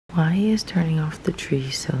Why is turning off the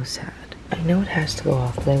tree so sad? I know it has to go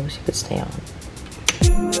off, but I wish it could stay on.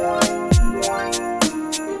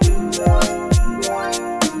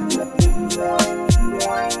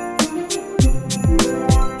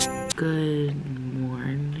 Good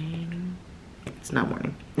morning. It's not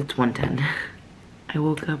morning. It's 1:10. I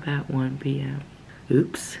woke up at 1 p.m.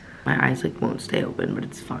 Oops. My eyes like won't stay open, but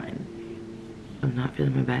it's fine. I'm not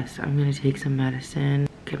feeling my best. I'm gonna take some medicine,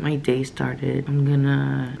 get my day started. I'm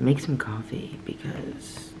gonna make some coffee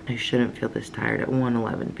because I shouldn't feel this tired at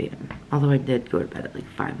 1:11 p.m. Although I did go to bed at like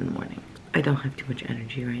 5 in the morning. I don't have too much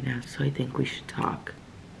energy right now, so I think we should talk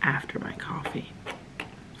after my coffee.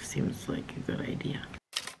 Seems like a good idea.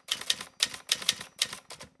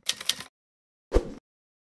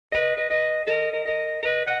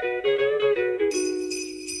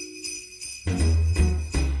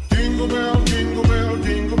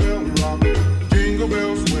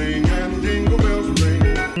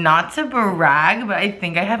 Not to brag, but I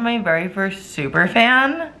think I have my very first super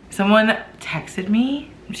fan. Someone texted me.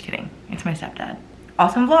 I'm just kidding. It's my stepdad.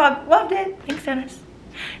 Awesome vlog. Loved it. Thanks, Dennis.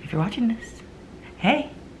 If you're watching this, hey.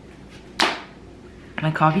 My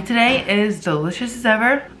coffee today is delicious as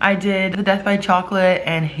ever. I did the Death by Chocolate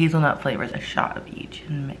and hazelnut flavors, a shot of each,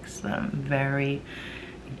 and mix them. Very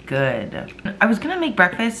good. I was gonna make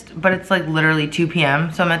breakfast, but it's like literally 2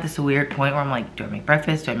 p.m. So I'm at this weird point where I'm like, do I make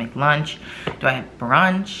breakfast? Do I make lunch? Do I have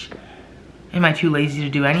brunch? Am I too lazy to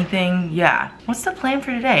do anything? Yeah. What's the plan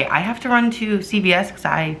for today? I have to run to CVS because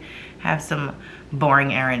I have some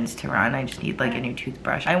boring errands to run. I just need like a new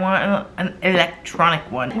toothbrush. I want an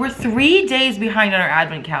electronic one. We're 3 days behind on our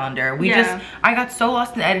advent calendar. I got so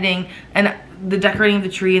lost in editing and the decorating of the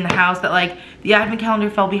tree in the house that like the advent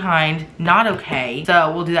calendar fell behind. Not okay.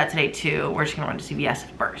 So we'll do that today too. We're just gonna run to CVS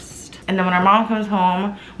first. And then when our mom comes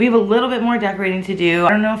home, we have a little bit more decorating to do. I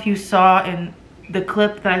don't know if you saw in the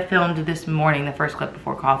clip that I filmed this morning, the first clip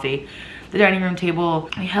before coffee, the dining room table,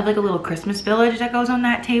 we have like a little Christmas village that goes on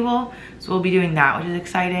that table. So we'll be doing that, which is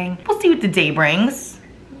exciting. We'll see what the day brings.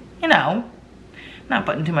 You know, not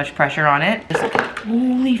putting too much pressure on it. Just,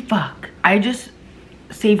 holy fuck. I just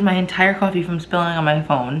saved my entire coffee from spilling on my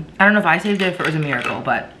phone. I don't know if I saved it, if it was a miracle,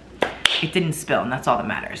 but it didn't spill and that's all that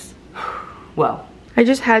matters. Well, I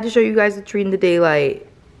just had to show you guys the tree in the daylight.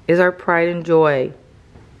 Is our pride and joy.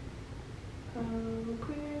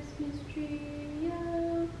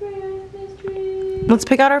 Let's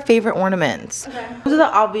pick out our favorite ornaments. Okay. Those are the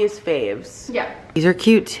obvious faves. Yeah. These are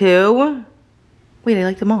cute too. Wait, I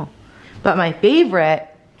like them all. But my favorite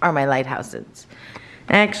are my lighthouses.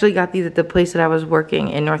 I actually got these at the place that I was working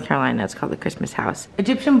in North Carolina. It's called the Christmas House.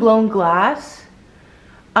 Egyptian blown glass.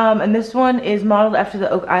 And this one is modeled after the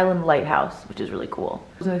Oak Island Lighthouse, which is really cool.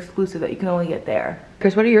 It's an exclusive that you can only get there.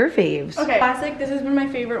 Chris, what are your faves? Okay, classic. This has been my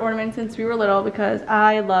favorite ornament since we were little because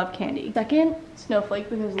I love candy. Second, snowflake,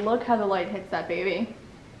 because look how the light hits that baby.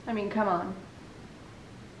 I mean, come on.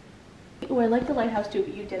 Oh, I like the lighthouse too,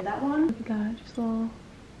 but you did that one. Look at that, just a little.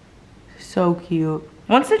 So cute.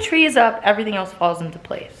 Once the tree is up, everything else falls into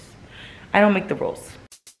place. I don't make the rules.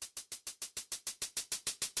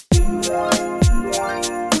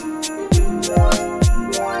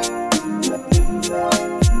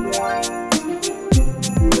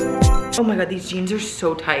 Oh my god, these jeans are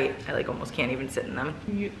so tight. I like almost can't even sit in them.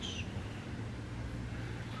 Yes.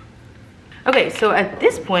 Okay, so at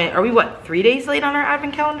this point, are we what, 3 days late on our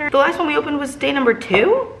advent calendar? The last one we opened was day number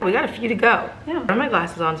 2? We got a few to go. Yeah. I have my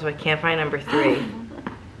glasses on so I can't find number 3.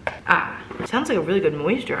 It sounds like a really good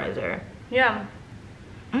moisturizer. Yeah.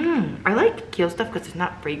 I like KIEHL'S stuff because it's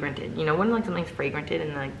not fragranted. You know, when like something's fragranted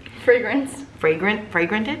and like... Fragranced.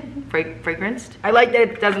 Fragranced? I like that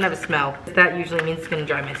it doesn't have a smell. That usually means it's gonna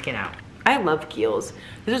dry my skin out. I love KIEHL'S.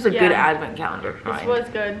 This was a good advent calendar find. This was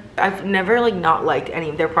good. I've never like not liked any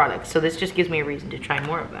of their products, so this just gives me a reason to try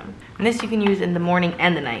more of them. And this you can use in the morning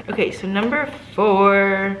and the night. Okay, so number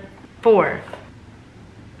 4.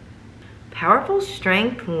 Powerful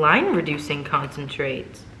Strength Line Reducing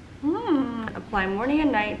Concentrate. Apply morning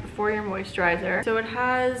and night before your moisturizer. So it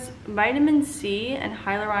has vitamin C and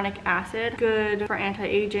hyaluronic acid. Good for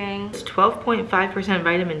anti-aging. It's 12.5%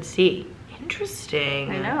 vitamin C.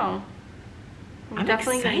 Interesting. I know. I'm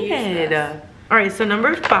definitely excited. All right, so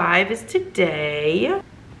number 5 is today.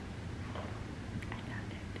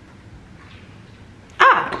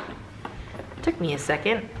 Took me a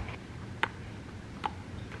second.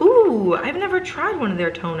 Ooh, I've never tried one of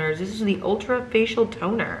their toners. This is the Ultra Facial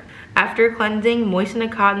Toner. After cleansing, moisten a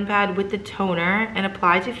cotton pad with the toner and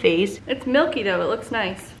apply to face. It's milky though, it looks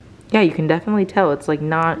nice. Yeah, you can definitely tell it's like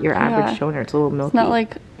not your average toner. It's a little milky. It's not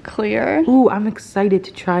like clear. Ooh, I'm excited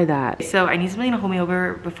to try that. So I need something to hold me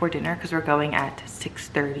over before dinner because we're going at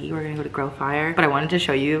 6:30. We're gonna go to Grill Fire. But I wanted to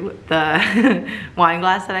show you the wine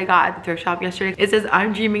glass that I got at the thrift shop yesterday. It says,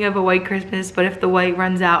 I'm dreaming of a white Christmas, but if the white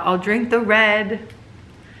runs out, I'll drink the red.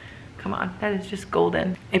 Come on, that is just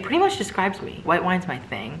golden. It pretty much describes me. White wine's my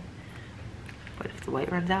thing. But if the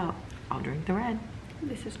white runs out, I'll drink the red.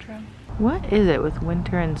 This is true. What is it with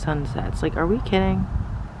winter and sunsets? Like, are we kidding?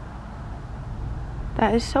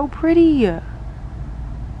 That is so pretty.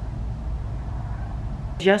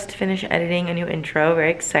 Just finished editing a new intro. Very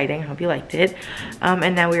exciting. Hope you liked it.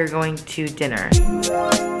 And now we are going to dinner.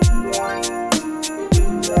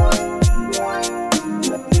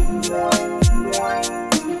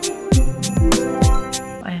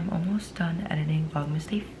 I am almost done editing Vlogmas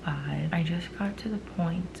Day 5. I just got to the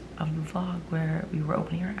point of the vlog where we were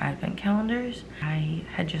opening our advent calendars. I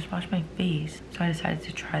had just washed my face, so I decided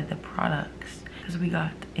to try the products. Because we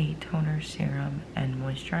got a toner, serum, and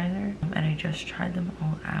moisturizer, and I just tried them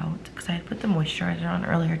all out because I had put the moisturizer on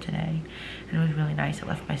earlier today and it was really nice. It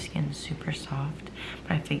left my skin super soft,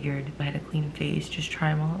 but I figured if I had a clean face, just try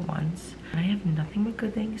them all at once. And I have nothing but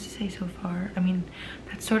good things to say so far. I mean,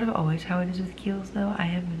 that's sort of always how it is with KIEHL'S though. I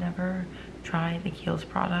have never tried the KIEHL'S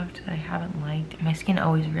product that I haven't liked. My skin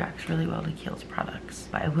always reacts really well to KIEHL'S products,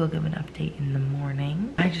 but I will give an update in the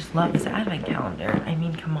morning. I just love this advent calendar. I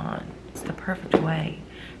mean, come on. It's the perfect way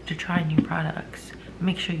to try new products.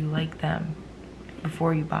 Make sure you like them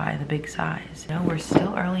before you buy the big size. You know, we're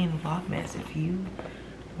still early in Vlogmas. If you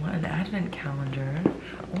want an advent calendar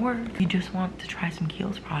or if you just want to try some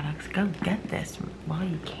KIEHL'S products, go get this while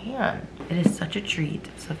you can. It is such a treat.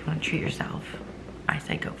 So if you want to treat yourself, I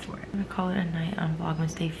say go for it. I'm gonna call it a night on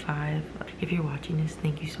Vlogmas Day 5. If you're watching this,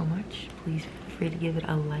 thank you so much. Please feel free to give it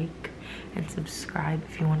a like and subscribe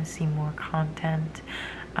if you want to see more content.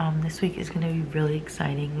 This week is going to be really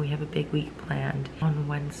exciting. We have a big week planned. On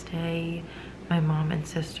Wednesday, my mom and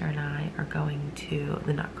sister and I are going to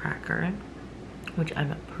the Nutcracker, which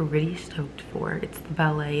I'm pretty stoked for. It's the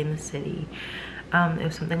ballet in the city. It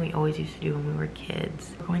was something we always used to do when we were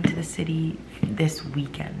kids. We're going to the city this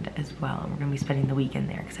weekend as well. We're gonna be spending the weekend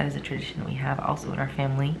there because that is a tradition that we have also in our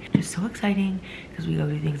family. It's so exciting because we go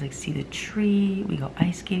do things like see the tree, we go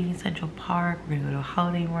ice skating in Central Park, we're gonna go to a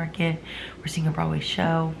holiday market, we're seeing a Broadway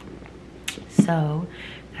show. So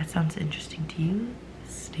that sounds interesting to you.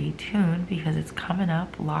 Stay tuned because it's coming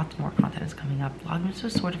up. Lots more content is coming up. Vlogmas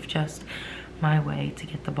was sort of just my way to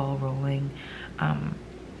get the ball rolling.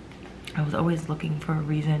 I was always looking for a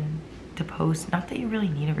reason to post. Not that you really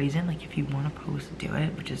need a reason, like if you want to post, do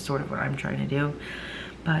it, which is sort of what I'm trying to do.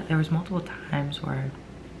 But there was multiple times where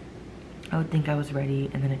I would think I was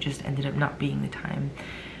ready and then it just ended up not being the time.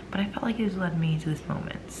 But I felt like it was led me to this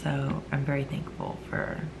moment. So I'm very thankful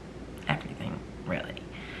for everything, really.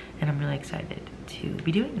 And I'm really excited to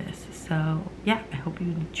be doing this. So yeah, I hope you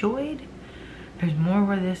enjoyed. There's more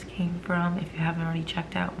where this came from. If you haven't already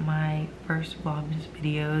checked out my first Vlogmas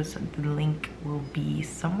videos, the link will be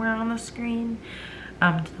somewhere on the screen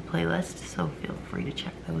to the playlist, so feel free to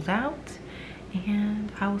check those out.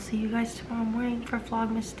 And I will see you guys tomorrow morning for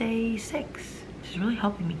Vlogmas Day 6. This is really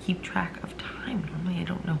helping me keep track of time. Normally I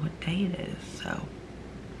don't know what day it is, so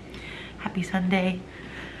happy Sunday.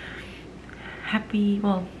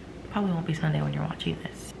 Well, probably won't be Sunday when you're watching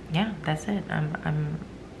this. Yeah, that's it.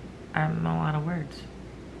 I'm a lot of words.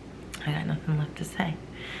 I got nothing left to say.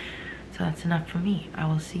 So that's enough for me. I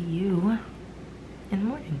will see you in the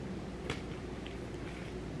morning.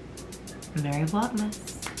 Merry Vlogmas.